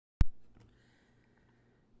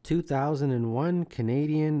2001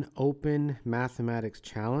 Canadian Open Mathematics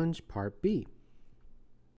Challenge, Part B.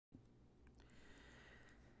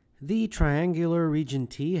 The triangular region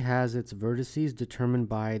T has its vertices determined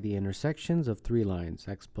by the intersections of three lines.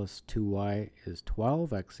 X plus 2y is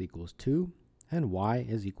 12, x equals 2, and y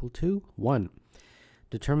is equal to 1.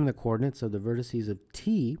 Determine the coordinates of the vertices of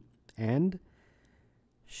T and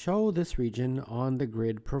show this region on the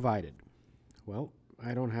grid provided. Well,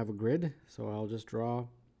 I don't have a grid, so I'll just draw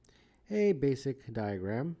a basic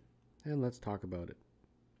diagram, and let's talk about it.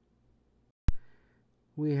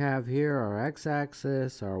 We have here our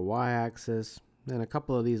x-axis, our y-axis, and a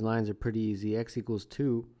couple of these lines are pretty easy. X equals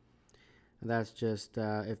 2, that's just,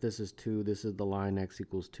 if this is 2, this is the line x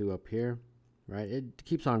equals 2 up here, right? It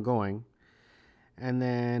keeps on going. And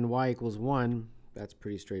then y equals 1, that's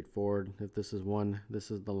pretty straightforward. If this is 1,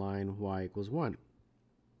 this is the line y equals 1.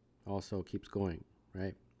 Also keeps going,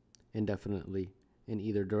 right? Indefinitely in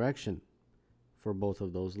either direction for both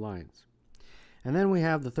of those lines. And then we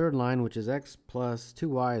have the third line, which is x plus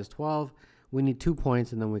 2y is 12. We need 2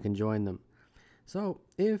 points, and then we can join them. So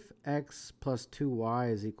if x plus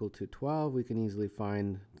 2y is equal to 12, we can easily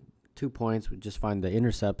find 2 points. We just find the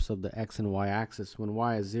intercepts of the x and y axis. When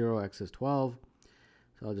y is 0, x is 12.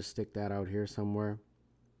 So I'll just stick that out here somewhere.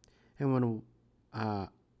 And when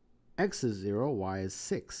x is 0, y is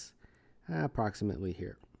 6, approximately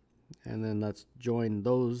here. And then let's join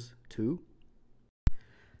those two.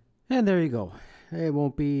 And there you go. It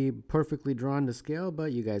won't be perfectly drawn to scale,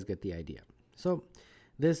 but you guys get the idea. So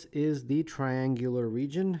this is the triangular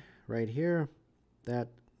region right here that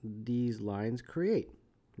these lines create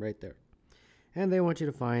right there. And they want you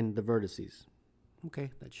to find the vertices. Okay,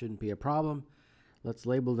 that shouldn't be a problem. Let's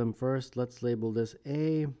label them first. Let's label this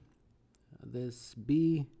A, this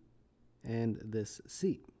B, and this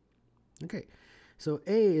C. Okay, so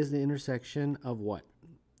A is the intersection of what?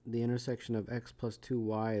 The intersection of x plus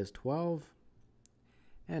 2y is 12,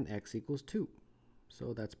 and x equals 2.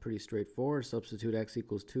 So that's pretty straightforward. Substitute x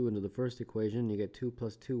equals 2 into the first equation. You get 2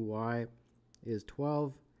 plus 2y is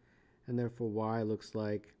 12, and therefore y looks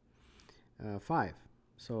like 5.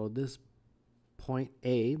 So this point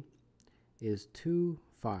A is 2,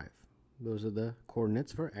 5. Those are the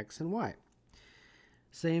coordinates for x and y.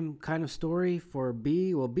 Same kind of story for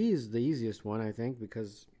B. Well, B is the easiest one, I think,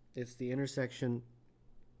 because it's the intersection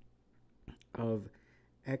of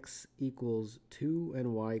x equals 2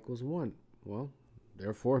 and y equals 1. Well,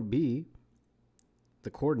 therefore B, the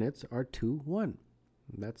coordinates are 2, 1.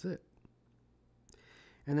 That's it.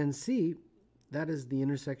 And then C, that is the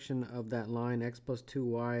intersection of that line x plus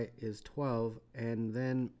 2y is 12, and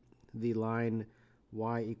then the line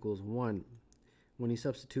y equals 1. When you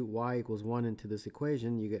substitute y equals 1 into this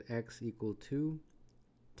equation, you get x equal to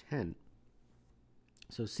 10.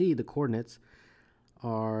 So C, the coordinates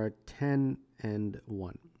are 10 and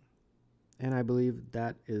 1. And I believe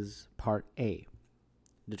that is part A.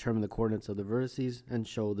 Determine the coordinates of the vertices and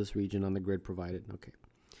show this region on the grid provided. Okay.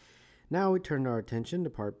 Now we turn our attention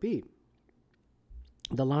to part B.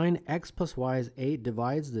 The line x plus y is 8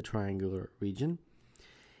 divides the triangular region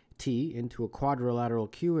T into a quadrilateral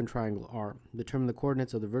Q and triangle R. Determine the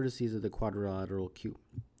coordinates of the vertices of the quadrilateral Q.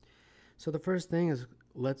 So the first thing is,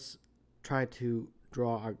 let's try to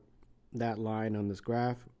draw that line on this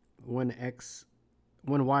graph. When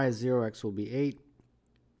y is 0, x will be 8.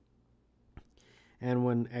 And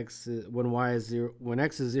when x is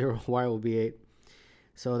 0, y will be 8.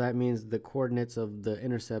 So that means the coordinates of the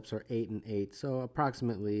intercepts are 8 and 8. So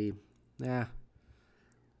approximately,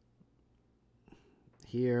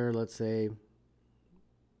 here, let's say,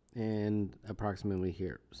 and approximately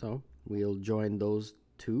here. So we'll join those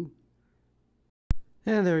two.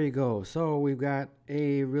 And there you go. So we've got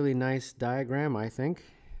a really nice diagram, I think.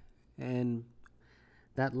 And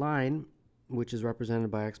that line, which is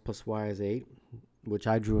represented by x plus y is 8, which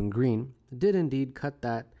I drew in green, did indeed cut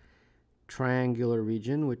that triangular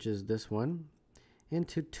region, which is this one,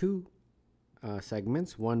 into two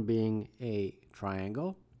segments, one being a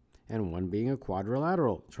triangle and one being a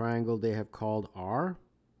quadrilateral. Triangle they have called R,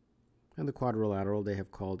 and the quadrilateral they have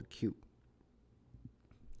called Q.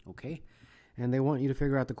 Okay, and they want you to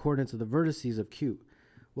figure out the coordinates of the vertices of Q.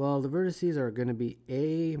 Well, the vertices are going to be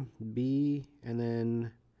A, B, and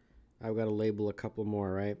then I've got to label a couple more,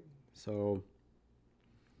 right? So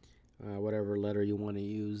whatever letter you want to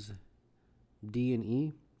use, D and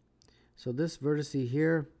E. So this vertice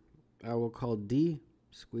here I will call D,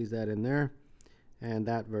 squeeze that in there, and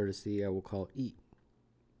that vertice I will call E.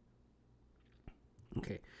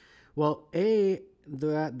 Okay, well, A,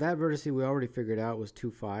 that vertice we already figured out was 2,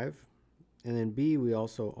 5. And then B, we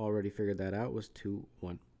also already figured that out, was 2,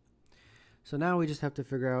 1. So now we just have to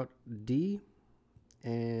figure out D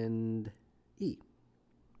and E.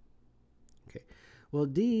 Okay, well,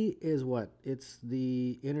 D is what? It's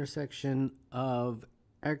the intersection of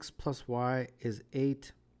x plus y is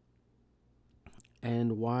 8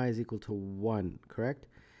 and y is equal to 1, correct?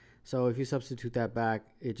 So if you substitute that back,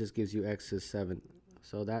 it just gives you x is 7.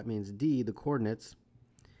 So that means D, the coordinates,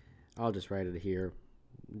 I'll just write it here.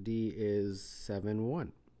 D is 7,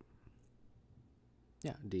 1.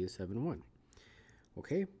 Yeah, D is 7, 1.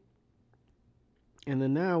 Okay. And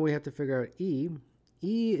then now we have to figure out E.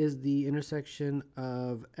 E is the intersection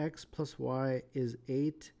of x plus y is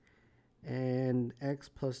 8 and x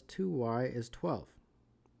plus 2y is 12.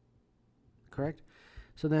 Correct?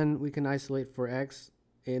 So then we can isolate for x.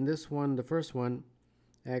 In this one, the first one,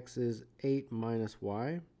 x is 8 minus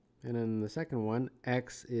y. And then the second one,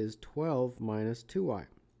 x is 12 minus 2y.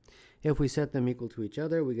 If we set them equal to each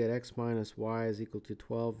other, we get x minus y is equal to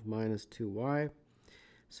 12 minus 2y.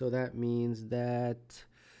 So that means that,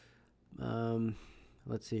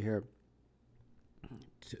 let's see here,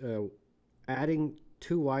 adding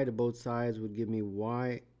 2y to both sides would give me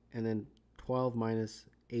y, and then 12 minus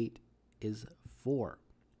 8 is 4.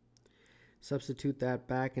 Substitute that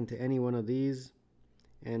back into any one of these,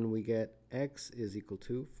 and we get x is equal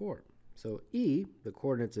to 4. So E, the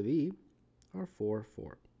coordinates of E, are 4,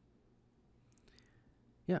 4.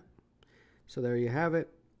 Yeah. So there you have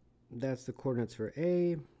it. That's the coordinates for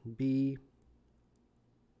A, B,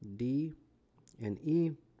 D, and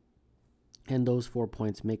E. And those 4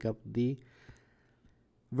 points make up the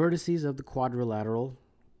vertices of the quadrilateral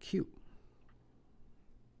Q.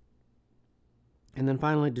 And then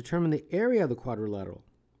finally, determine the area of the quadrilateral.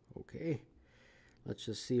 Okay. Let's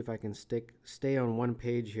just see if I can stay on one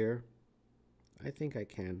page here. I think I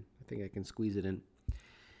can. I think I can squeeze it in.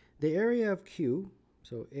 The area of Q,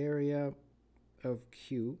 so area of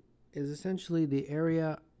Q, is essentially the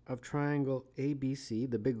area of triangle ABC,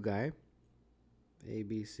 the big guy,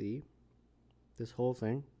 ABC, this whole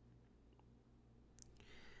thing,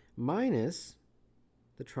 minus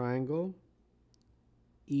the triangle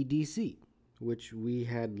EDC, which we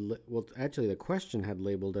had, well, actually the question had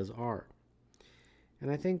labeled as R. And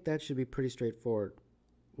I think that should be pretty straightforward.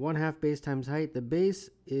 1/2 base times height. The base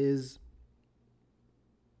is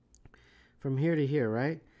from here to here,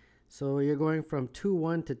 right? So you're going from 2,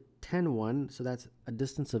 1 to 10, 1. So that's a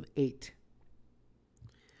distance of 8.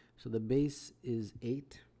 So the base is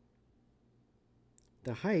 8.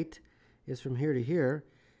 The height is from here to here.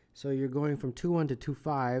 So you're going from 2, 1 to 2,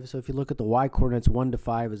 5. So if you look at the y coordinates, 1 to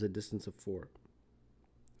 5 is a distance of 4.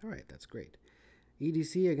 All right, that's great.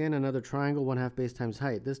 EDC, again, another triangle, 1/2 base times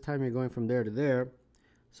height. This time you're going from there to there.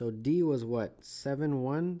 So D was what? 7,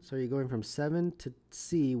 1. So you're going from 7 to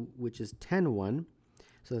C, which is 10, 1.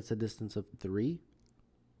 So that's a distance of 3.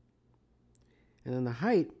 And then the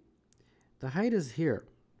height is here.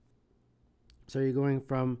 So you're going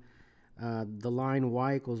from the line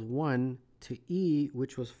y equals 1 to E,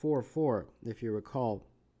 which was 4, 4, if you recall.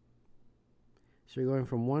 So you're going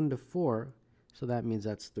from 1 to 4, so that means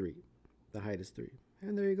that's 3. The height is 3.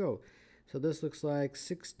 And there you go. So this looks like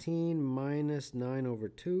 16 minus 9 over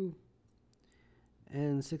 2.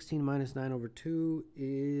 And 16 minus 9 over 2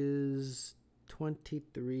 is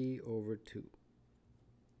 23 over 2.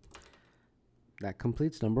 That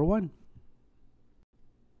completes number 1.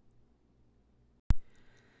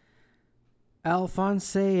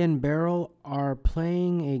 Alphonse and Beryl are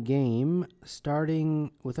playing a game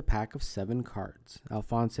starting with a pack of 7 cards.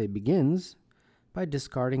 Alphonse begins by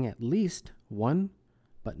discarding at least 1,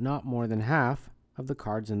 but not more than half, of the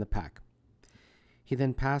cards in the pack. He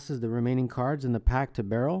then passes the remaining cards in the pack to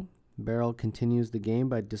Beryl. Beryl continues the game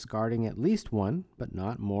by discarding at least 1, but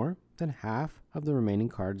not more than half of the remaining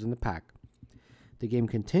cards in the pack. The game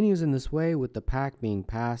continues in this way, with the pack being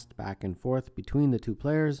passed back and forth between the two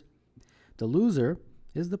players. The loser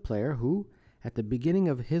is the player who, at the beginning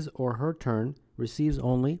of his or her turn, receives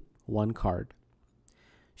only 1 card.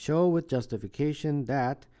 Show with justification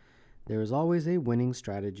that there is always a winning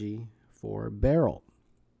strategy for Beryl.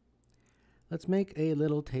 Let's make a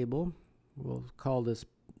little table. We'll call this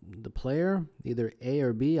the player, either A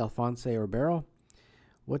or B, Alphonse or Beryl.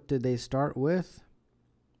 What did they start with?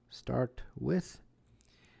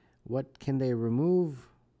 What can they remove?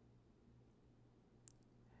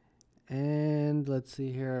 And let's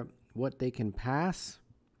see here, what they can pass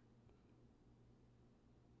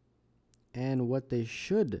and what they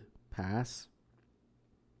should pass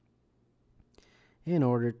in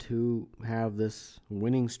order to have this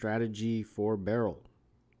winning strategy for Beryl.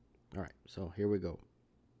 All right, so here we go.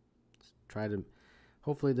 Let's try to,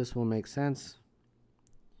 hopefully this will make sense.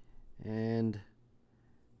 And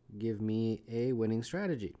give me a winning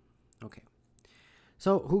strategy. Okay.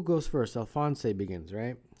 So who goes first? Alphonse begins,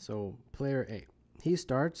 right? So player A. He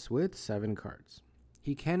starts with 7 cards.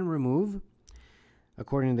 He can remove,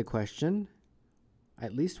 according to the question,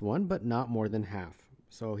 at least one, but not more than half.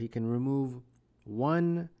 So he can remove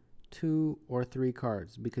 1, 2, or 3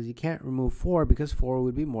 cards, because he can't remove 4, because 4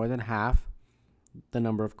 would be more than half the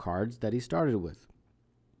number of cards that he started with,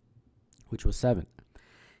 which was 7.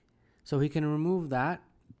 So he can remove that,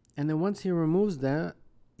 and then once he removes that,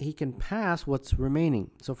 he can pass what's remaining.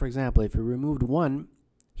 So for example, if he removed 1,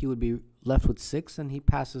 he would be left with 6, and he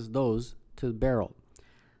passes those to the barrel.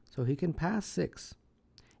 So he can pass 6.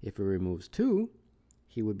 If he removes 2,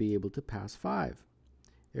 he would be able to pass 5.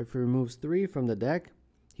 If he removes 3 from the deck,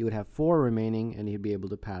 he would have 4 remaining, and he'd be able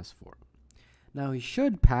to pass 4. Now he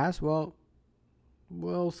should pass, well,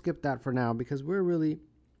 we'll skip that for now, because we're really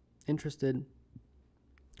interested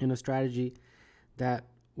in a strategy that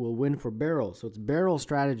will win for barrel. So it's barrel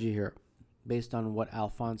strategy here, based on what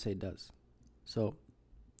Alphonse does. So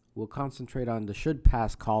we'll concentrate on the should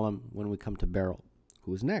pass column when we come to barrel.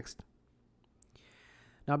 Who's next?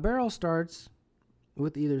 Now barrel starts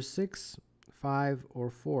with either 6, 5, or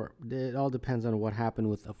 4. It all depends on what happened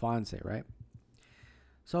with Alphonse, right?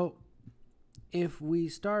 So if we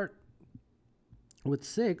start with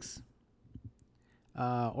 6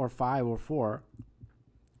 or 5 or 4,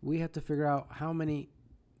 we have to figure out how many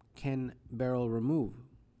can barrel remove.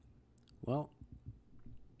 Well,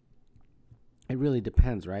 it really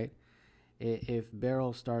depends, right? If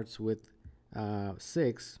barrel starts with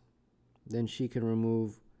 6, then she can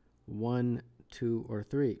remove 1, 2, or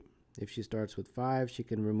 3. If she starts with 5, she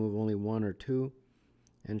can remove only 1 or 2.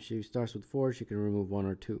 And she starts with 4, she can remove 1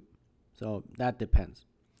 or 2. So that depends.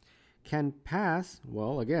 Can pass,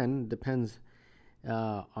 well, again, depends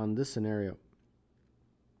on this scenario.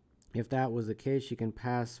 If that was the case, she can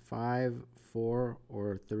pass 5, 4,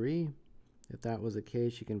 or 3. If that was the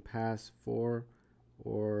case, she can pass 4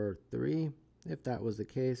 or 3. If that was the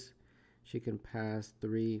case, she can pass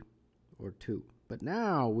 3 or 2. But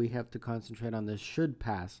now we have to concentrate on the should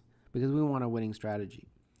pass, because we want a winning strategy.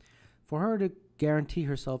 For her to guarantee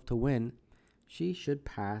herself to win, she should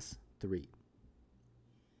pass 3.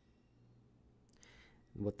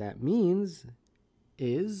 What that means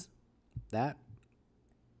is that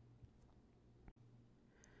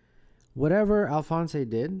whatever Alphonse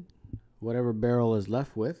did, whatever barrel is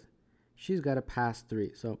left with, she's got to pass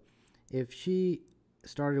 3. So if she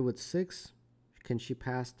started with 6, can she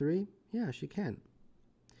pass 3? Yeah, she can.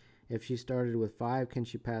 If she started with 5, can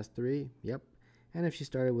she pass 3? Yep. And if she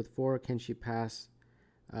started with 4, can she pass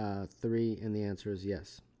 3? And the answer is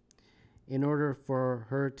yes. In order for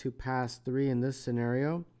her to pass 3 in this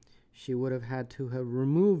scenario, she would have had to have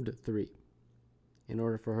removed 3. In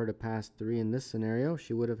order for her to pass 3 in this scenario,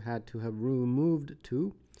 she would have had to have removed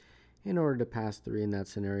 2. In order to pass 3 in that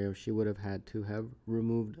scenario, she would have had to have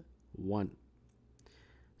removed 1.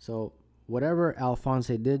 So whatever Alphonse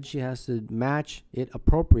did, she has to match it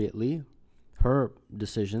appropriately, her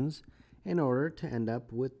decisions, in order to end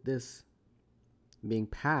up with this being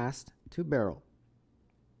passed to barrel.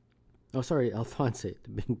 Oh, sorry, Alphonse,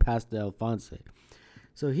 being passed to Alphonse.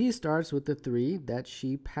 So he starts with the 3 that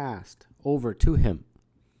she passed over to him.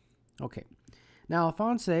 Okay. Now,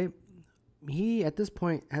 Alphonse, he at this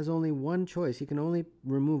point has only one choice. He can only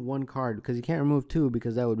remove 1 card, because he can't remove 2,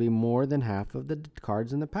 because that would be more than half of the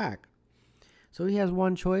cards in the pack. So he has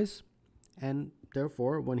one choice, and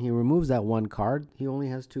therefore, when he removes that 1 card, he only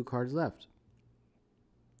has 2 cards left.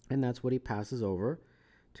 And that's what he passes over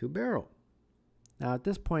to barrel. Now, at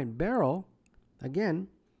this point, barrel, again,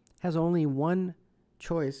 has only one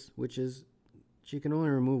choice, which is she can only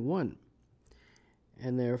remove 1.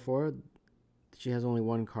 And therefore, she has only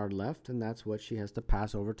 1 card left, and that's what she has to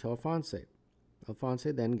pass over to Alphonse. Alphonse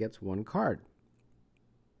then gets 1 card.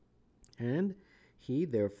 And he,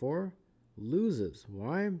 therefore, loses.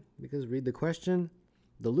 Why? Because read the question.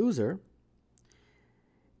 The loser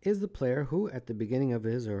is the player who, at the beginning of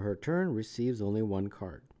his or her turn, receives only 1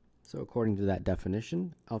 card. So according to that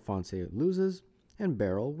definition, Alphonse loses and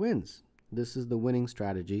barrel wins. This is the winning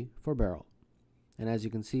strategy for barrel. And as you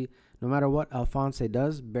can see, no matter what Alphonse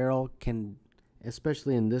does, barrel can,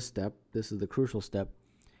 especially in this step, this is the crucial step,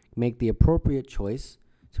 make the appropriate choice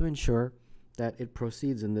to ensure that it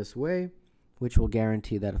proceeds in this way, which will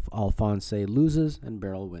guarantee that Alphonse loses and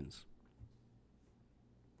barrel wins.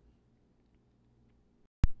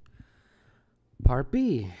 Part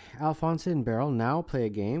B. Alphonse and barrel now play a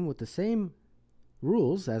game with the same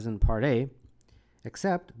rules as in Part A,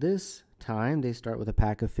 except this time they start with a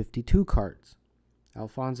pack of 52 cards.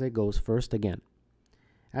 Alphonse goes first again.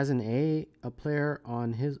 As in A, a player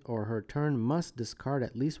on his or her turn must discard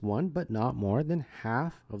at least one, but not more than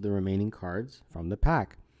half of the remaining cards from the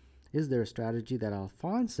pack. Is there a strategy that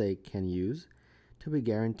Alphonse can use to be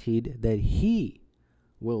guaranteed that he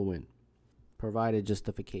will win? Provide a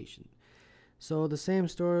justification. So the same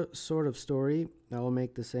sort of story. I will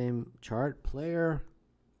make the same chart. Player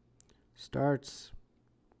starts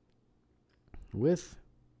with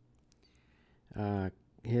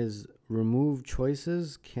his remove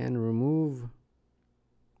choices, can remove,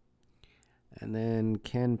 and then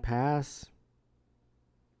can pass.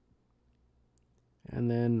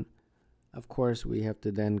 And then, of course, we have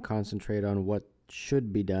to then concentrate on what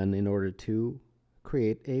should be done in order to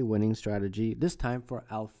create a winning strategy, this time for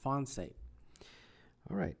Alphonse.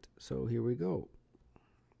 All right, so here we go.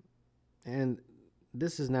 And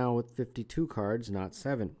this is now with 52 cards, not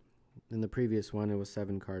 7. In the previous one, it was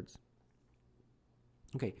 7 cards.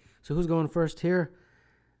 Okay, so who's going first here?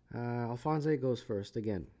 Alphonse goes first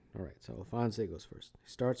again. All right, so Alphonse goes first. He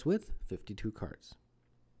starts with 52 cards.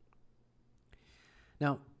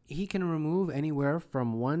 Now, he can remove anywhere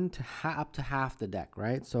from 1 to up to half the deck,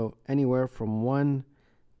 right? So anywhere from 1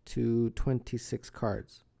 to 26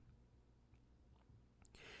 cards.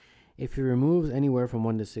 If he removes anywhere from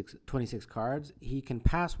 1 to 26 cards, he can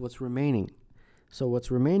pass what's remaining. So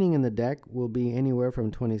what's remaining in the deck will be anywhere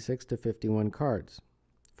from 26 to 51 cards.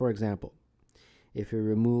 For example, if he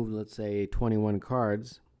removed, let's say, 21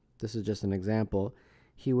 cards, this is just an example,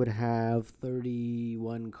 he would have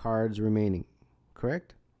 31 cards remaining,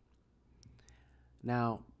 correct?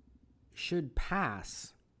 Now, should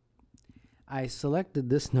pass. I selected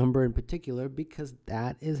this number in particular because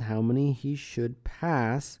that is how many he should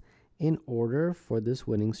pass in order for this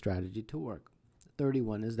winning strategy to work.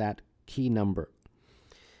 31 is that key number.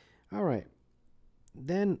 All right.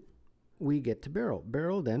 Then we get to Beryl.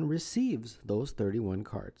 Beryl then receives those 31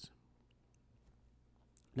 cards.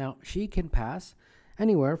 Now, she can pass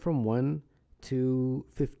anywhere from 1 to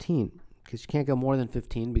 15, because she can't go more than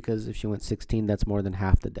 15, because if she went 16, that's more than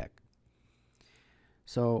half the deck.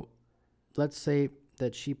 So let's say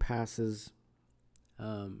that she passes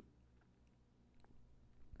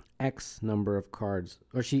X number of cards,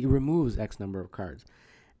 or she removes X number of cards.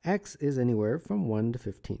 X is anywhere from 1 to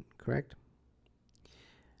 15, correct?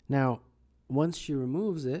 Now, once she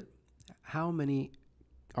removes it, how many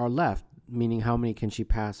are left? Meaning, how many can she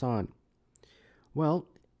pass on? Well,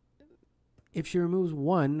 if she removes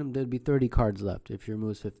 1, there'd be 30 cards left. If she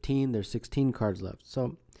removes 15, there's 16 cards left.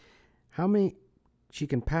 So how many she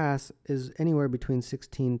can pass is anywhere between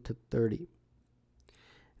 16 to 30.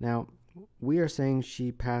 Now, we are saying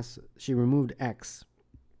she removed X.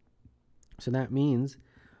 So that means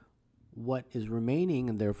what is remaining,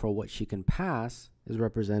 and therefore what she can pass, is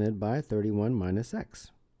represented by 31 minus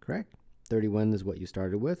X, correct? 31 is what you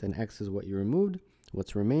started with, and X is what you removed.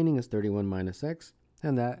 What's remaining is 31 minus X,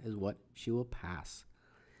 and that is what she will pass.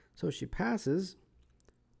 So she passes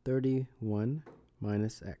 31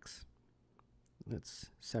 minus X.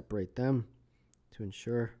 Let's separate them to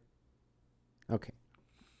ensure. Okay.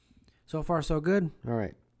 So far, so good. All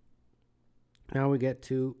right. Now we get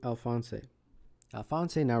to Alphonse.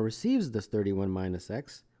 Alphonse now receives this 31 minus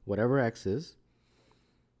X, whatever X is,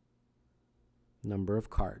 number of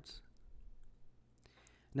cards.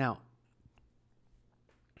 Now,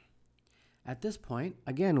 at this point,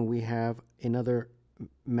 again, we have another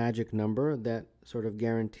magic number that sort of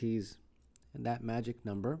guarantees, and that magic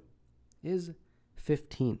number is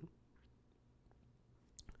 15.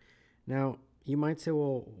 Now, you might say,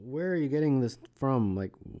 well, where are you getting this from?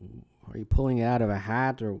 Like, are you pulling it out of a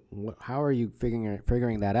hat, or how are you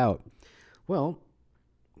figuring that out? Well,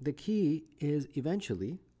 the key is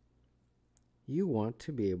eventually you want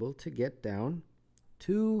to be able to get down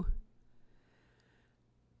to,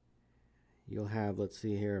 you'll have, let's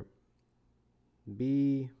see here,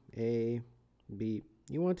 B, A, B.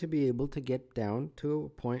 You want to be able to get down to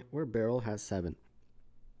a point where Beryl has 7,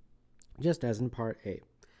 just as in part A.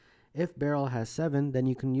 If Beryl has 7, then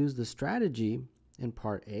you can use the strategy in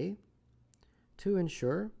part A to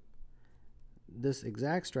ensure this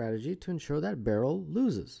exact strategy to ensure that Beryl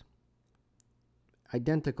loses,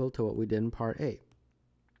 identical to what we did in part A.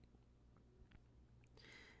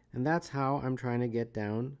 And that's how I'm trying to get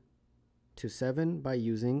down to 7 by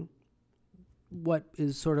using what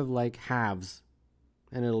is sort of like halves.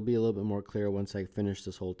 And it'll be a little bit more clear once I finish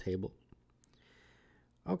this whole table.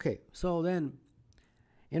 Okay, so then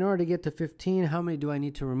in order to get to 15, how many do I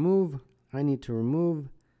need to remove? I need to remove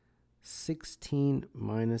 16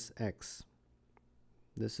 minus X.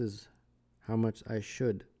 This is how much I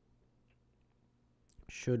should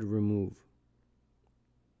remove.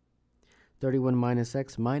 31 minus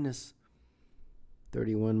x minus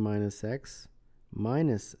 31 minus x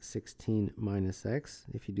minus 16 minus x.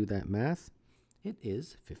 If you do that math, it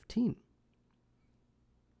is 15.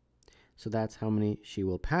 So that's how many she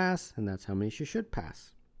will pass, and that's how many she should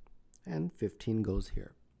pass. And 15 goes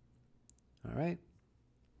here. All right.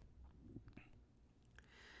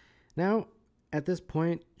 Now, at this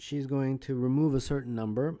point, she's going to remove a certain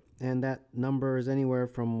number, and that number is anywhere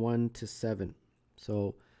from 1 to 7.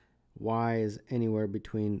 So y is anywhere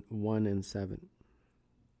between 1 and 7.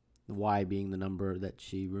 The y being the number that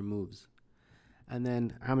she removes. And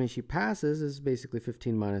then how many she passes is basically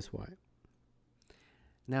 15 minus y.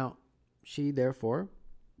 Now, she therefore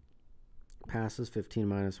passes 15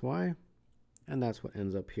 minus y, and that's what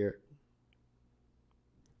ends up here.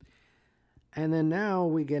 And then now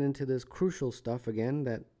we get into this crucial stuff again,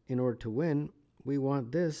 that in order to win, we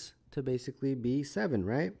want this to basically be 7,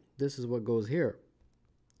 right? This is what goes here.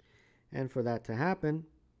 And for that to happen,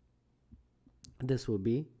 this will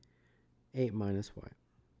be 8 minus y.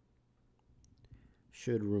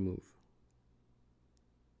 Should remove.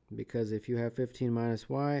 Because if you have 15 minus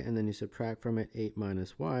y and then you subtract from it 8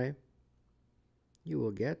 minus y, you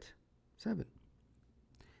will get 7.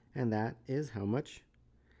 And that is how much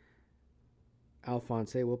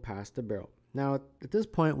Alphonse will pass the barrel. Now, at this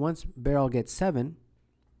point, once barrel gets 7,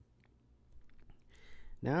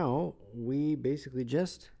 now we basically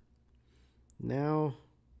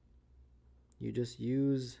you just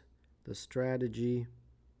use the strategy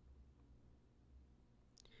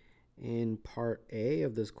in part A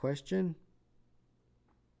of this question,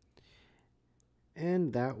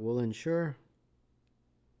 and that will ensure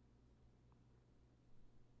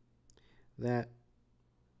that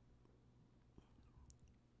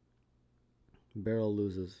barrel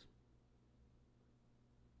loses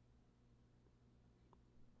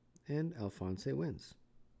and Alphonse wins.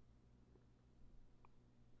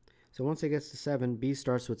 So once it gets to 7, B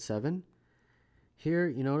starts with 7. Here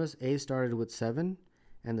you notice A started with 7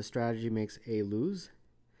 and the strategy makes A lose.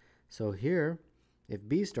 So here, if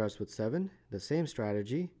B starts with 7, the same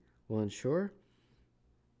strategy will ensure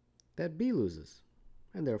that B loses,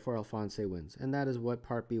 and therefore Alphonse wins. And that is what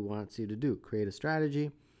part B wants you to do. Create a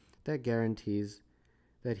strategy that guarantees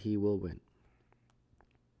that he will win.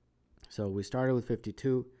 So we started with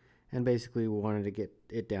 52, and basically we wanted to get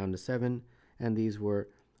it down to 7, and these were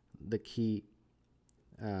the key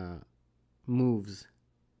moves,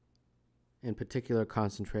 in particular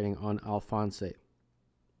concentrating on Alphonse.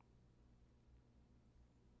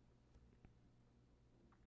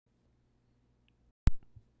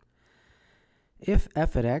 If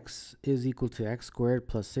f at x is equal to x squared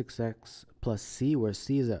plus 6x plus c, where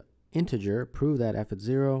c is an integer, prove that f at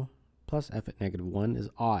 0 plus f at negative 1 is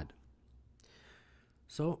odd.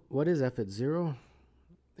 So what is f at 0?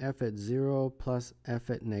 F at 0 plus f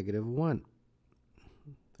at negative 1.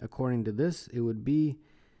 According to this, it would be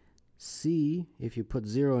c. If you put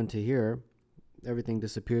 0 into here, everything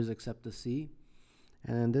disappears except the c.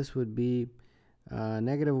 And then this would be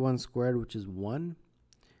negative 1 squared, which is 1,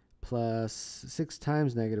 plus 6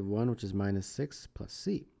 times negative 1, which is minus 6, plus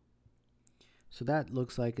c. So that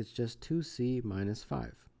looks like it's just 2c minus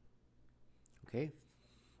 5. Okay?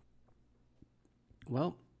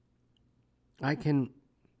 Well, I can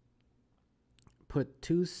put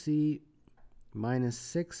 2c minus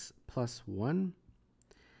 6 plus 1,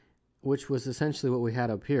 which was essentially what we had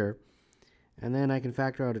up here. And then I can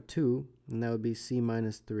factor out a 2, and that would be c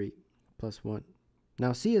minus 3 plus 1.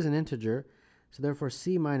 Now c is an integer, so therefore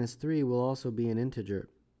c minus 3 will also be an integer.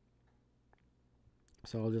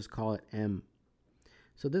 So I'll just call it m.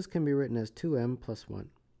 So this can be written as 2m plus 1.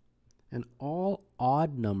 And all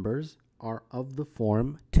odd numbers are of the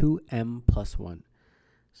form 2m plus 1.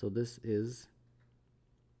 So this is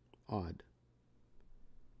odd.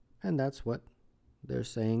 And that's what they're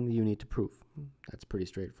saying you need to prove. That's pretty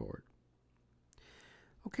straightforward.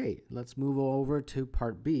 Okay, let's move over to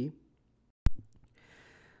part B.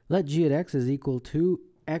 Let g at x is equal to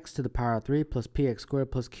x to the power of 3 plus px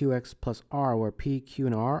squared plus qx plus r, where p, q,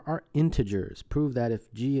 and r are integers. Prove that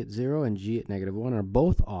if g at 0 and g at negative 1 are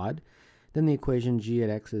both odd, then the equation g at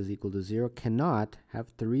x is equal to 0 cannot have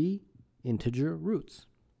 3 integer roots.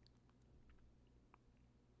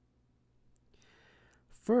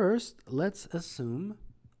 First, let's assume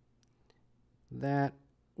that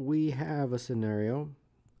we have a scenario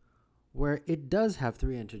where it does have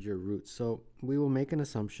 3 integer roots. So we will make an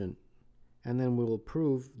assumption, and then we will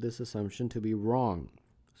prove this assumption to be wrong.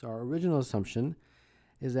 So our original assumption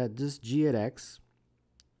is that this g at x,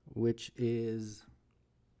 which is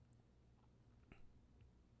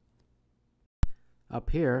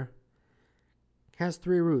up here, has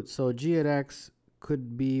 3 roots. So g at x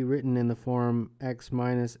could be written in the form x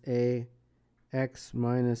minus a, x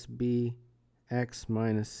minus b, x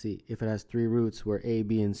minus c, if it has 3 roots where a,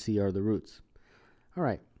 b, and c are the roots. All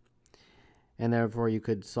right. And therefore you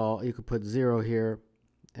could put 0 here,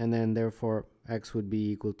 and then therefore x would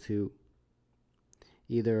be equal to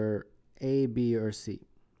either a, b, or c.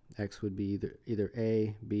 X would be either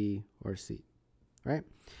a, b, or c. Right?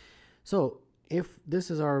 So if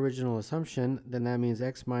this is our original assumption, then that means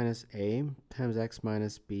x minus a times x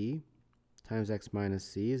minus b times x minus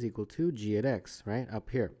c is equal to g at x, right, up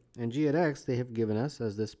here. And g at x they have given us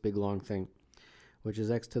as this big long thing, which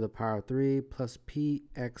is x to the power of 3 plus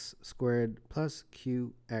px squared plus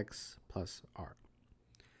qx plus r.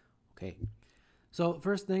 Okay, so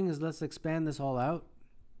first thing is let's expand this all out,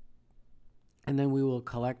 and then we will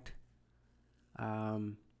collect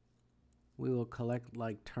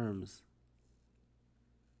like terms.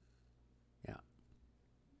 Yeah.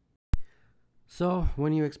 So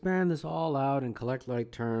when you expand this all out and collect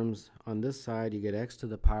like terms, on this side you get x to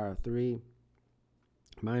the power of 3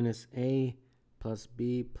 minus a plus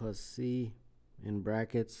b plus c in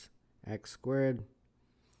brackets x squared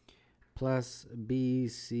plus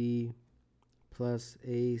bc plus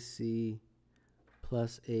ac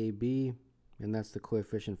plus ab, and that's the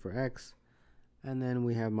coefficient for x, and then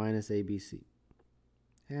we have minus abc,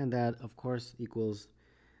 and that of course equals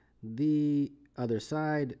the other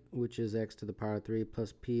side, which is x to the power of 3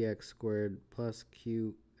 plus px squared plus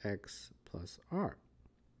qx plus r.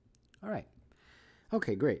 All right.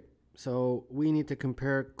 Okay, great. So we need to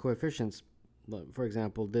compare coefficients. For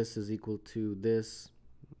example, this is equal to this,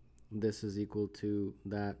 this is equal to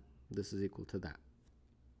that, this is equal to that.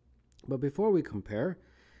 But before we compare,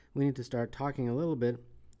 we need to start talking a little bit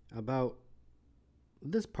about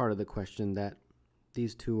this part of the question, that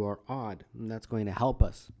these two are odd, and that's going to help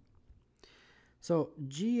us. So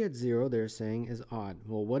g at 0, they're saying, is odd.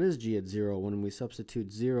 Well, what is g at 0? When we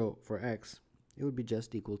substitute 0 for x, it would be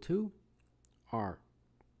just equal to r.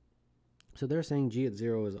 So they're saying g at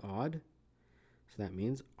 0 is odd, so that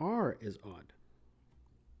means r is odd.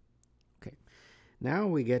 Okay, now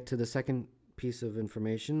we get to the second piece of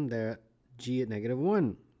information, that g at negative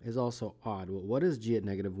 1 is also odd. Well, what is g at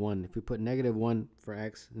negative 1? If we put negative 1 for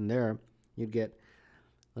x in there, you'd get,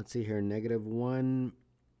 let's see here, negative 1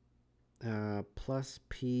 plus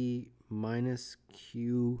p minus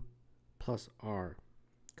q plus r,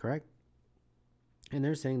 correct? And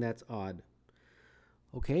they're saying that's odd.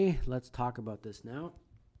 Okay, let's talk about this now.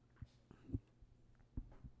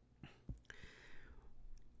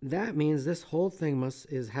 That means this whole thing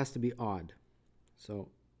has to be odd. So,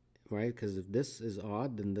 right, because if this is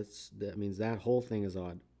odd, then that means that whole thing is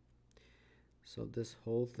odd. So this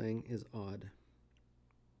whole thing is odd.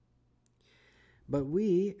 But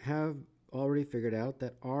we have already figured out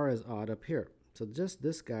that r is odd up here. So just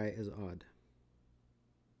this guy is odd.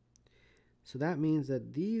 So that means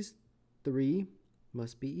that these 3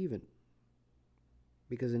 must be even,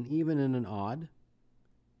 because an even and an odd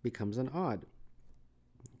becomes an odd.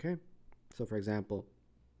 Okay, so for example,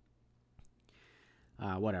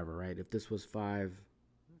 whatever, right? If this was 5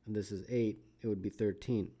 and this is 8, it would be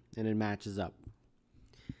 13, and it matches up.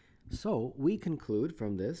 So we conclude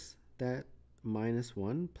from this that minus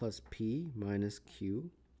 1 plus p minus q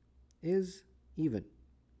is even.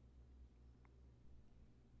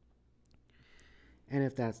 And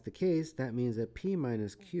if that's the case, that means that p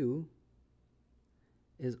minus q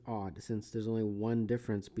is odd, since there's only one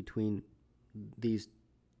difference between these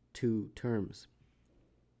two terms.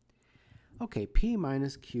 Okay, p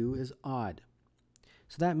minus q is odd.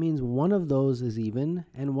 So that means one of those is even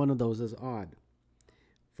and one of those is odd.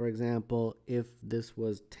 For example, if this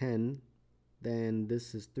was 10, then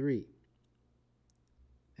this is 3.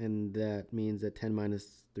 And that means that 10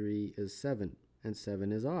 minus 3 is 7, and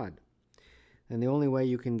 7 is odd. And the only way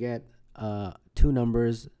you can get two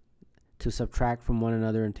numbers to subtract from one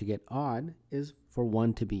another and to get odd is for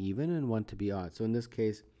one to be even and one to be odd. So in this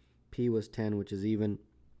case, p was 10, which is even,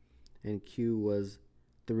 and q was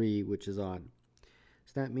 3, which is odd.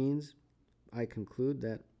 So that means I conclude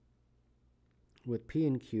that with p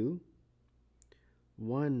and q,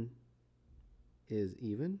 one is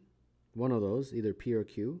even, one of those, either p or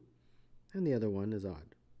q, and the other one is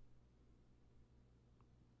odd.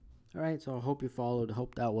 All right, so I hope you followed. I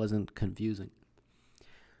hope that wasn't confusing.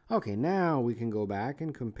 Okay, now we can go back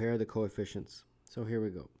and compare the coefficients. So here we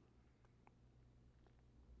go.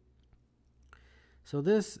 So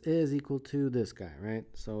this is equal to this guy, right?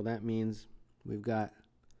 So that means we've got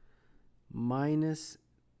minus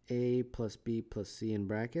a plus b plus c in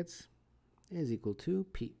brackets is equal to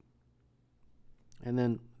p. And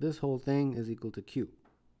then this whole thing is equal to Q,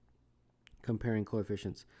 comparing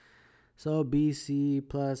coefficients. So BC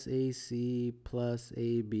plus AC plus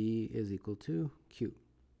AB is equal to Q.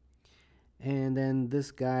 And then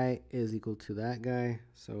this guy is equal to that guy.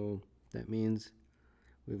 So that means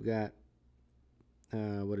we've got,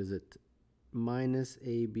 what is it? Minus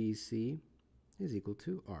ABC is equal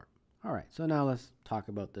to R. All right, so now let's talk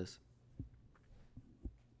about this.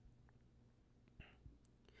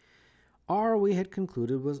 R we had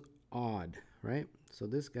concluded was odd, right? So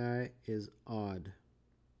this guy is odd.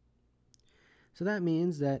 So that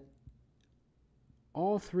means that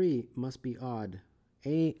all three must be odd.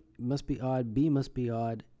 A must be odd, B must be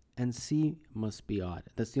odd, and C must be odd.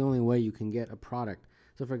 That's the only way you can get a product.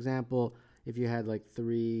 So for example, if you had like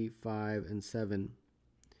 3, 5, and 7,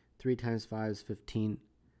 3 times 5 is 15.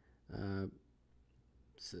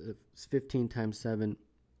 15 times 7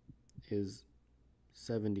 is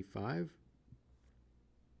 75.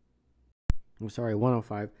 I'm sorry,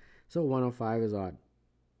 105. So 105 is odd.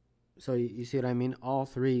 So you see what I mean? All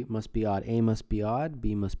three must be odd. A must be odd,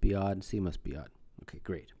 B must be odd, C must be odd. Okay,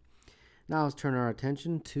 great. Now let's turn our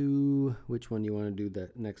attention to which one you want to do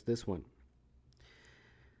next. This one.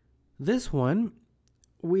 This one,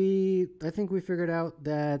 I think we figured out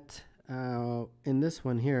that in this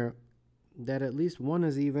one here, that at least one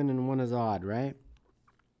is even and one is odd, right?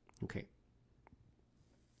 Okay.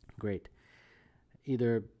 Great.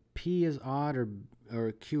 Either P is odd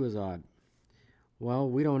or Q is odd. Well,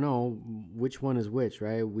 we don't know which one is which,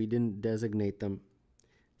 right? We didn't designate them.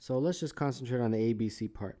 So let's just concentrate on the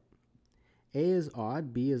ABC part. A is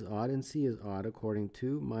odd, B is odd, and C is odd according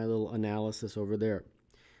to my little analysis over there.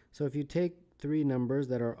 So if you take three numbers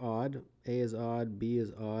that are odd, A is odd, B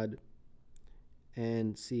is odd,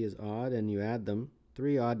 and C is odd, and you add them,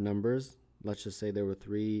 three odd numbers, let's just say there were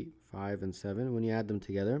 3, 5, and 7. When you add them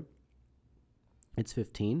together, it's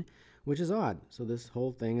 15, which is odd. So this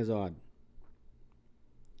whole thing is odd.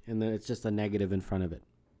 And then it's just a negative in front of it.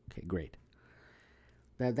 Okay, great.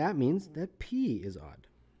 That means that P is odd,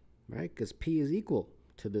 right? Because P is equal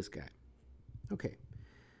to this guy. Okay,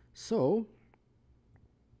 so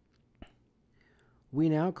we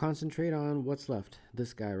now concentrate on what's left.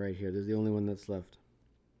 This guy right here. This is the only one that's left.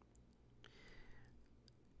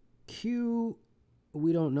 Q,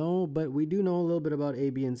 we don't know, but we do know a little bit about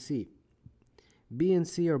A, B, and C. B and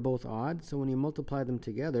C are both odd, so when you multiply them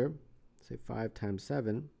together, say 5 times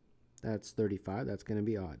 7, that's 35. That's going to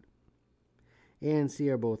be odd. A and C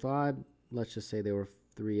are both odd. Let's just say they were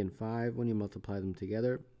 3 and 5. When you multiply them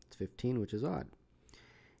together, it's 15, which is odd.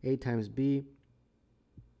 A times B.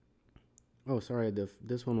 Oh, sorry.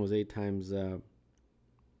 This one was A times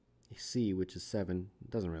C, which is 7. It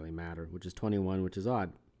doesn't really matter, which is 21, which is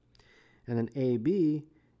odd. And then AB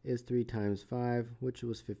is 3 times 5, which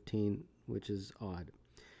was 15, which is odd.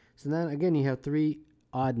 So then again, you have three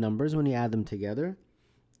odd numbers. When you add them together,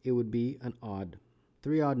 it would be an odd.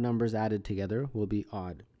 Three odd numbers added together will be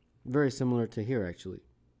odd. Very similar to here, actually.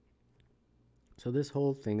 So this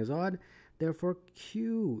whole thing is odd. Therefore,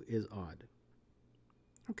 Q is odd.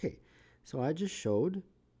 Okay, so I just showed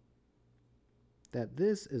that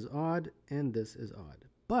this is odd and this is odd.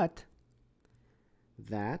 But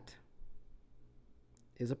that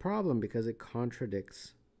is a problem because it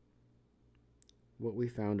contradicts what we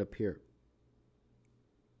found up here.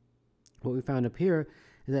 What we found up here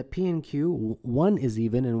is that P and Q, one is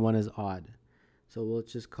even and one is odd. So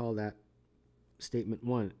let's just call that statement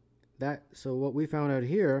 1. So what we found out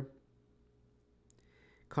here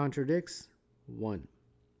contradicts 1.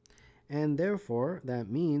 And therefore, that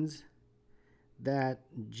means that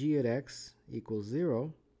g at x equals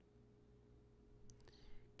 0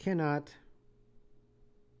 cannot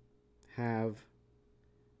have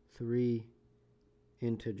 3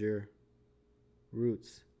 integer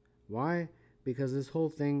roots. Why? Because this whole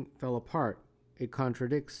thing fell apart. It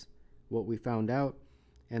contradicts what we found out,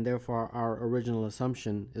 and therefore our original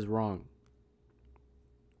assumption is wrong.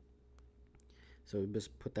 So we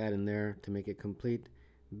just put that in there to make it complete,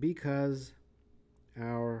 because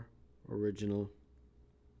our original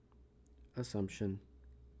assumption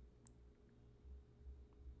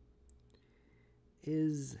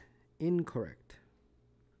is incorrect.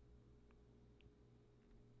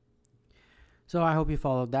 So I hope you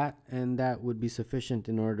followed that, and that would be sufficient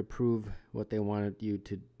in order to prove what they wanted you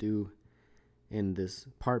to do in this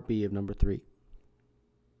part B of number 3.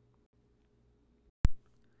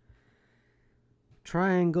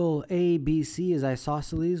 Triangle ABC is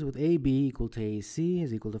isosceles with AB equal to AC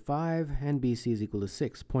is equal to 5 and BC is equal to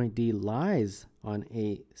 6. Point D lies on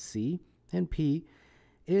AC and P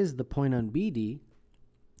is the point on BD,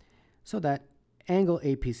 so that angle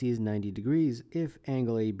APC is 90 degrees. If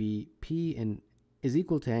angle ABP is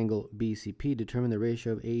equal to angle BCP, determine the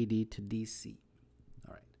ratio of AD to DC.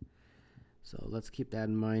 All right. So let's keep that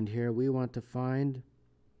in mind here. We want to find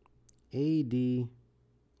AD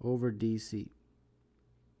over DC.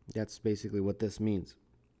 That's basically what this means.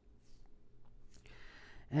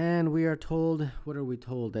 And we are told, what are we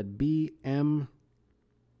told? That BM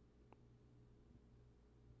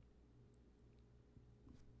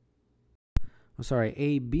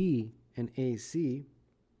AB and AC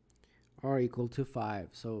are equal to 5.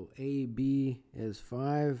 So AB is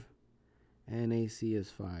 5 and AC is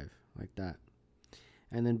 5, like that.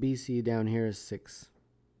 And then BC down here is 6.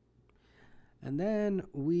 And then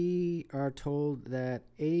we are told that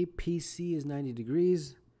APC is 90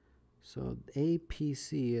 degrees. So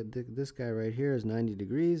APC, this guy right here, is 90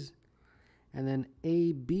 degrees. And then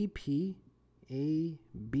ABP is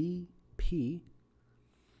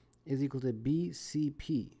equal to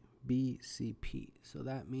BCP. So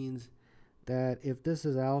that means that if this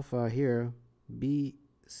is alpha here,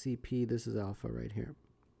 BCP, this is alpha right here.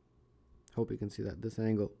 Hope you can see that, this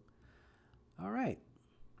angle. All right.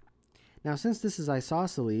 Now, since this is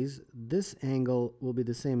isosceles, this angle will be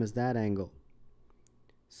the same as that angle.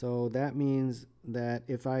 So that means that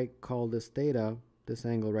if I call this theta, this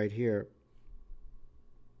angle right here,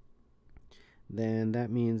 then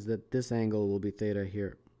that means that this angle will be theta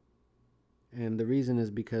here. And the reason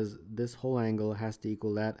is because this whole angle has to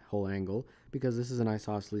equal that whole angle, because this is an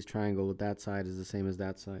isosceles triangle with that side is the same as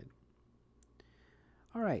that side.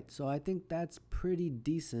 All right, so I think that's pretty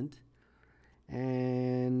decent.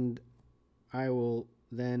 And I will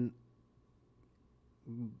then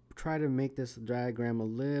try to make this diagram a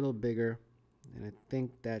little bigger, and I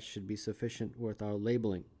think that should be sufficient with our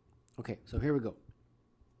labeling. Okay, so here we go.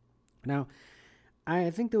 Now, I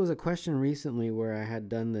think there was a question recently where I had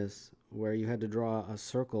done this, where you had to draw a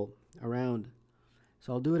circle around.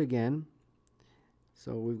 So I'll do it again.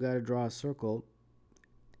 So we've got to draw a circle,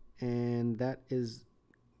 and that is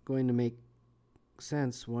going to make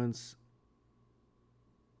sense once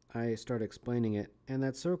I start explaining it. And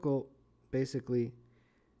that circle basically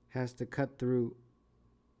has to cut through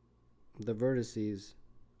the vertices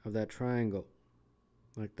of that triangle,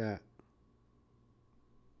 like that.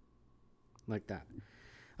 Like that.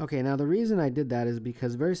 Okay, now the reason I did that is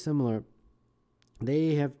because very similar,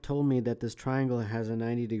 they have told me that this triangle has a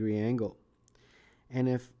 90-degree angle. And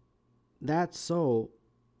if that's so,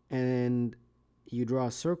 and you draw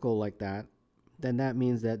a circle like that, then that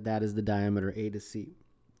means that that is the diameter A to C.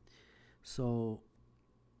 So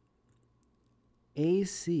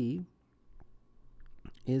AC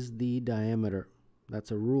is the diameter.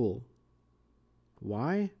 That's a rule.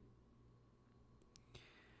 Why?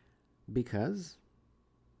 Because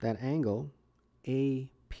that angle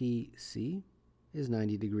APC is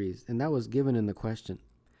 90 degrees, and that was given in the question.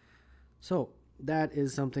 So that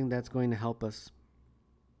is something that's going to help us.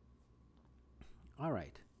 All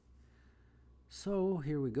right, so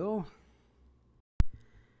here we go.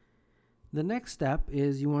 The next step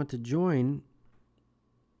is you want to join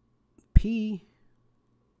P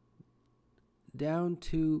down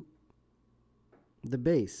to the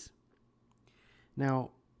base.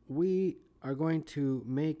 Now we are going to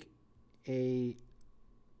make a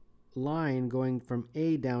line going from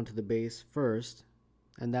A down to the base first,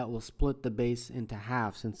 and that will split the base into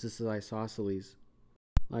half since this is isosceles,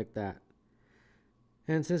 like that.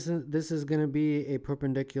 And since this is going to be a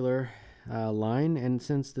perpendicular line, and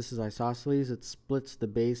since this is isosceles, it splits the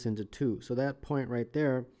base into two. So that point right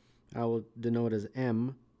there, I will denote as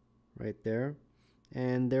M right there,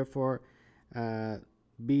 and therefore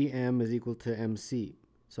BM is equal to MC.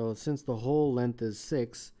 So since the whole length is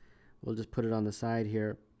 6, we'll just put it on the side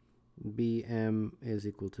here. BM is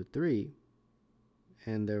equal to 3,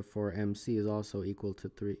 and therefore MC is also equal to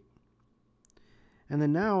 3. And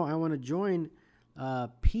then now I want to join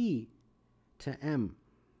P to M,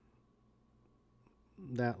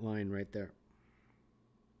 that line right there.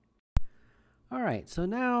 All right, so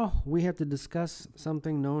now we have to discuss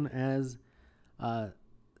something known as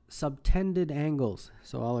subtended angles.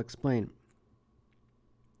 So I'll explain.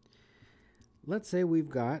 Let's say we've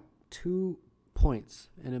got 2 points,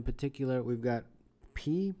 and in particular we've got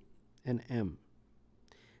P and M.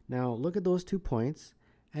 Now look at those 2 points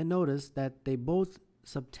and notice that they both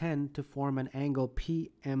subtend to form an angle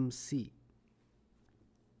PMC.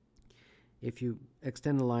 If you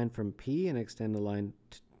extend a line from P and extend a line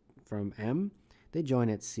from M, they join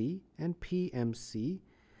at C, and PMC,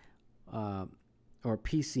 or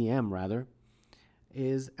PCM rather,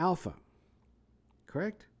 is alpha.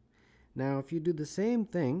 Correct? Now if you do the same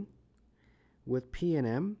thing with P and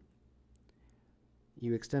M,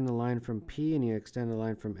 you extend a line from P and you extend a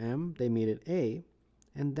line from M, they meet at A,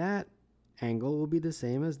 and that angle will be the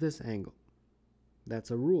same as this angle.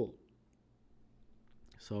 That's a rule.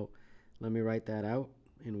 So let me write that out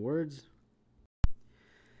in words.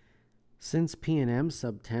 Since P and M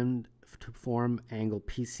subtend to form angle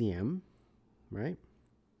PCM, right?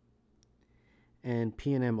 And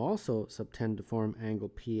P and M also subtend to form angle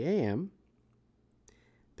PAM,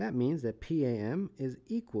 that means that PAM is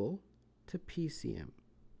equal to PCM,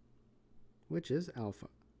 which is alpha.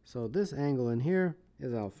 So this angle in here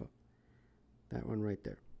is alpha. That one right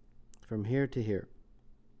there. From here to here.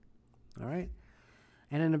 All right?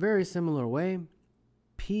 And in a very similar way,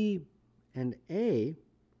 P and A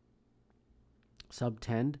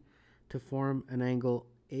subtend to form an angle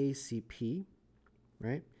ACP,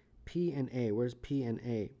 right? P and A. Where's P and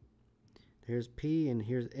A? Here's P and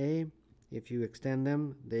here's A. If you extend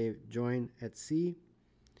them, they join at C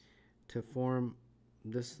to form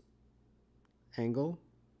this angle,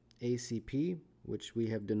 ACP, which we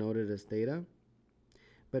have denoted as theta.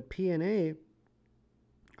 But P and A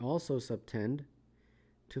also subtend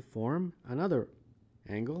to form another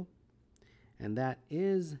angle, and that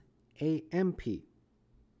is AMP.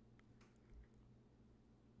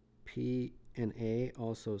 P and A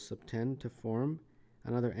also subtend to form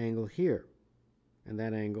another angle here, and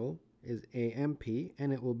that angle is AMP,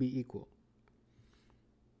 and it will be equal.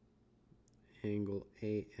 Angle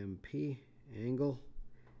AMP, angle,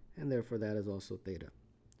 and therefore that is also theta.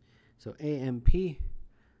 So AMP,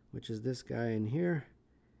 which is this guy in here,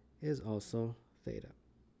 is also theta.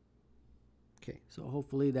 Okay, so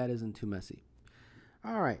hopefully that isn't too messy.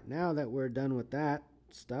 All right, now that we're done with that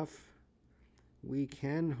stuff, we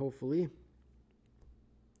can hopefully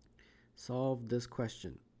solve this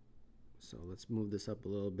question. So let's move this up a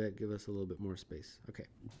little bit, give us a little bit more space. Okay,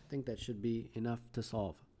 I think that should be enough to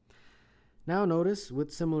solve. Now notice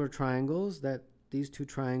with similar triangles that these two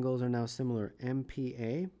triangles are now similar.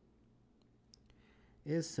 MPA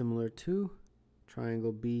is similar to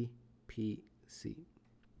triangle BPC.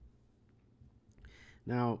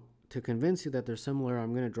 Now, to convince you that they're similar,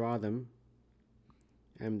 I'm going to draw them.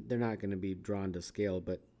 And they're not going to be drawn to scale,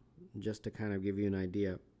 but just to kind of give you an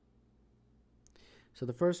idea. So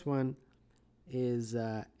the first one is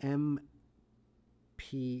MPA,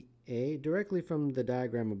 directly from the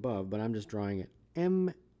diagram above, but I'm just drawing it.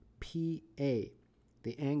 MPA,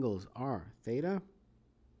 the angles are theta,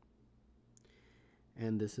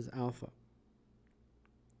 and this is alpha.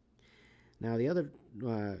 Now the other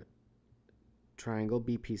triangle,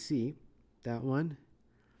 BPC, that one,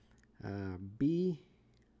 BPC,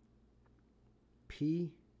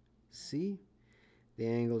 the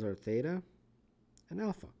angles are theta and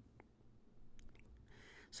alpha.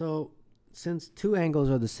 So since two angles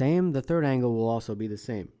are the same, the third angle will also be the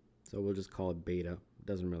same. So we'll just call it beta. It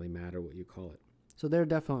doesn't really matter what you call it. So they're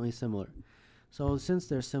definitely similar. So since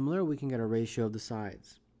they're similar, we can get a ratio of the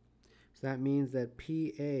sides. So that means that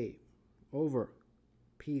PA over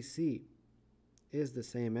PC is the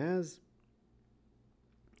same as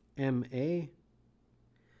MA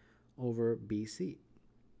over BC.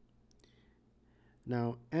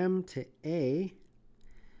 Now M to A,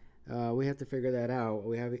 we have to figure that out.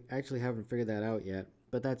 We actually haven't figured that out yet,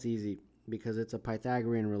 but that's easy because it's a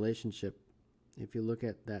Pythagorean relationship. If you look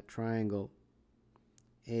at that triangle,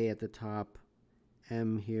 A at the top,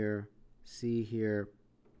 M here, C here,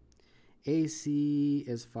 AC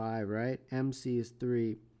is 5, right? MC is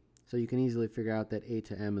 3. So you can easily figure out that A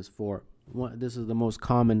to M is 4. This is the most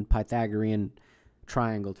common Pythagorean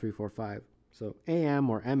triangle, 3, 4, 5. So AM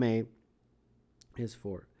or MA is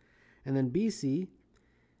 4. And then BC,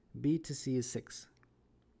 B to C is 6.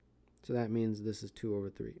 So that means this is 2 over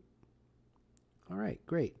 3. All right,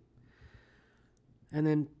 great. And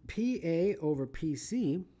then PA over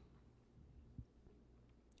PC,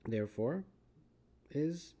 therefore,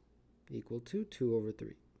 is equal to 2 over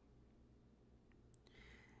 3.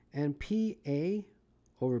 And PA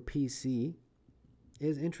over PC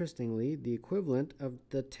is, interestingly, the equivalent of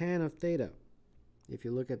the tan of theta. If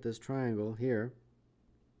you look at this triangle here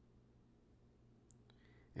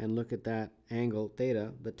and look at that angle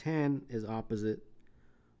theta, the tan is opposite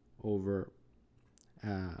over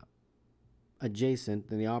adjacent,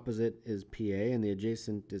 then the opposite is PA and the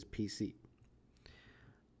adjacent is PC.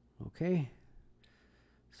 Okay,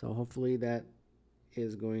 so hopefully that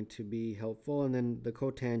is going to be helpful. And then the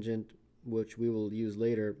cotangent, which we will use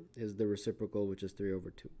later, is the reciprocal, which is 3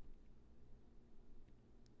 over 2.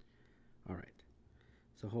 All right,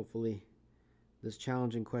 so hopefully this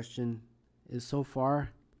challenging question is so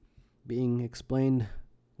far being explained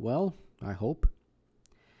well, I hope.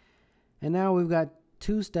 And now we've got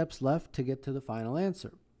 2 steps left to get to the final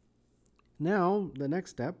answer. Now, the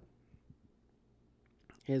next step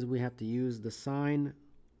is we have to use the sine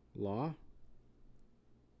law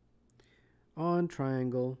on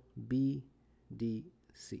triangle BDC.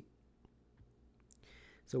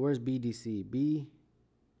 So where's BDC?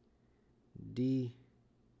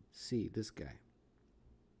 BDC, this guy.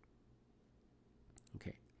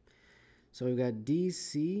 Okay. So we've got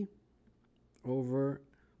DC over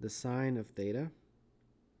the sine of theta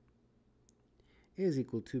is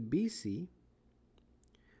equal to BC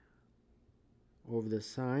over the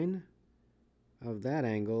sine of that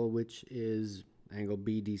angle, which is angle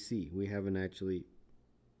BDC. We haven't actually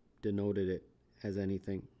denoted it as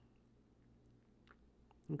anything.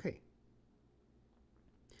 Okay.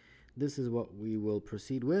 This is what we will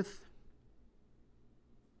proceed with.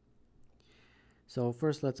 So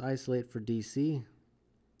first let's isolate for DC.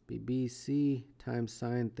 Be BC times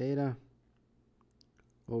sine theta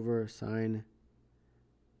over sine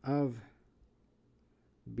of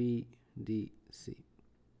BDC.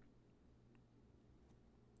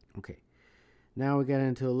 Okay. Now we get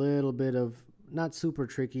into a little bit of, not super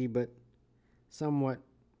tricky, but somewhat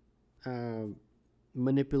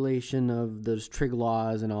manipulation of those trig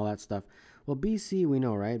laws and all that stuff. Well, BC we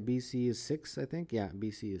know, right? BC is 6, I think. Yeah,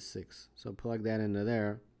 BC is 6. So plug that into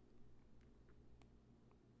there.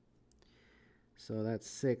 So that's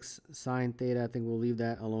 6 sine theta. I think we'll leave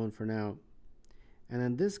that alone for now. And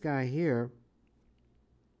then this guy here,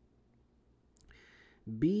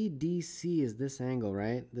 BDC is this angle,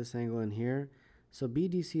 right? This angle in here. So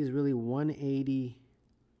BDC is really 180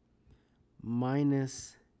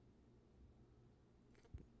 minus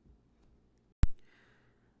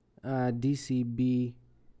DCB,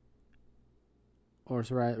 or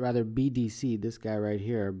so rather BDC, this guy right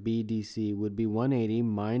here, BDC would be 180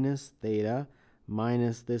 minus theta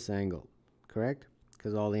minus this angle, correct?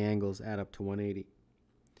 Because all the angles add up to 180.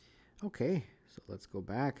 Okay, so let's go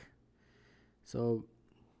back. So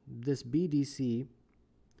this BDC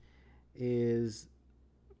is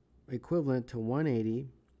equivalent to 180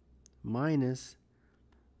 minus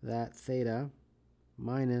that theta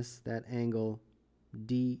minus that angle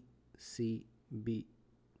DCB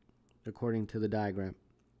according to the diagram.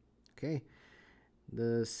 Okay,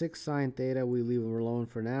 the 6 sine theta we leave alone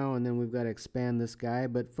for now, and then we've got to expand this guy.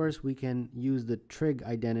 But first we can use the trig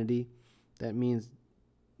identity. That means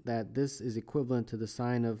that this is equivalent to the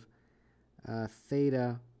sine of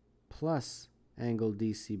theta plus angle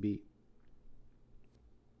DCB.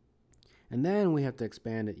 And then we have to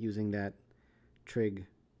expand it using that trig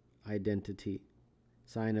identity,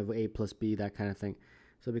 sine of A plus B, that kind of thing.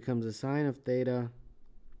 So it becomes the sine of theta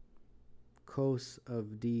cos of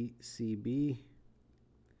DCB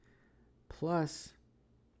plus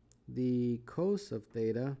the cos of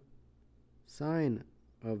theta sine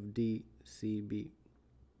of DCB.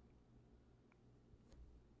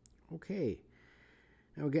 Okay,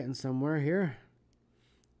 now we're getting somewhere here.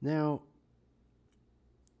 Now,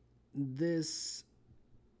 this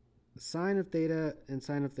sine of theta and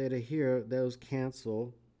sine of theta here, those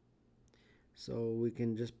cancel. So we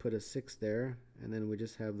can just put a 6 there, and then we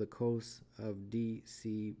just have the cos of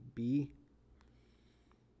DCB.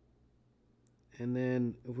 And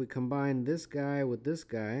then if we combine this guy with this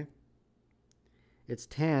guy, it's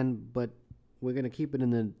tan, but we're going to keep it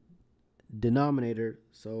in the denominator,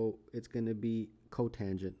 so it's going to be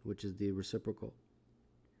cotangent, which is the reciprocal,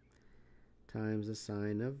 times the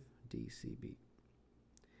sine of DCB.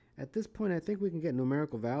 At this point, I think we can get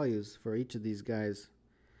numerical values for each of these guys.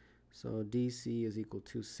 So DC is equal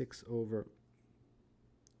to 6 over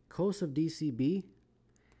cos of DCB.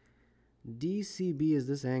 DCB is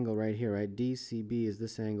this angle right here, right? DCB is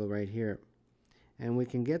this angle right here. And we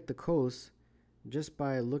can get the cos just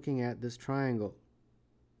by looking at this triangle.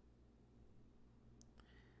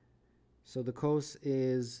 So the cos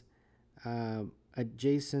is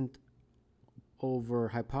adjacent over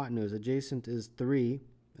hypotenuse. Adjacent is 3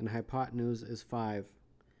 and hypotenuse is 5.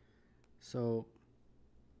 So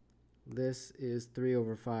this is 3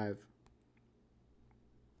 over 5.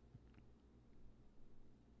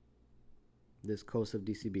 This cos of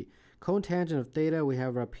DCB. Cotangent of theta we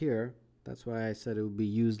have up here. That's why I said it would be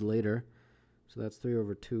used later. So that's 3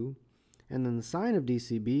 over 2. And then the sine of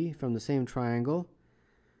DCB from the same triangle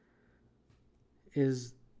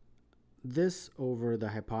is this over the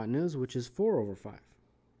hypotenuse, which is 4 over 5.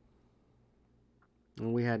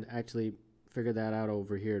 And we had actually figured that out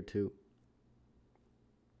over here too.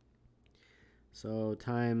 So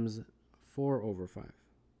times 4 over 5.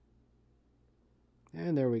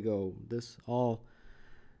 And there we go. This all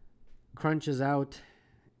crunches out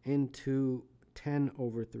into 10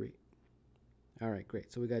 over 3. All right,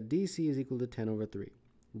 great. So we got DC is equal to 10 over 3.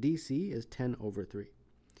 DC is 10 over 3.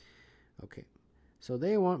 Okay, so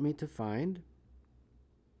they want me to find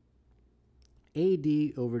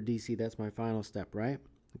AD over DC. That's my final step, right?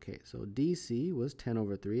 Okay, so DC was 10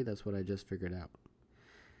 over 3. That's what I just figured out.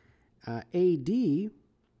 AD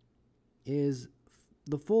is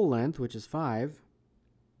the full length, which is 5,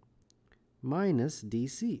 minus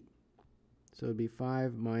DC. So it would be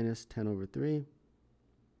 5 minus 10 over 3.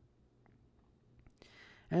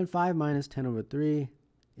 And 5 minus 10 over 3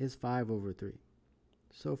 is 5 over 3.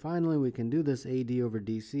 So finally we can do this AD over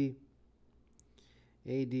DC.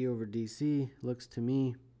 AD over DC looks to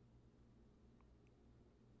me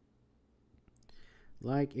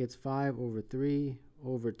like it's 5 over 3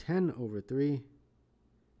 over 10 over 3,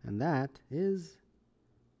 and that is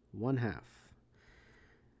 1/2.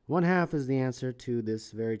 1/2 is the answer to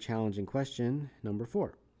this very challenging question, number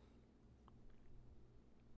 4.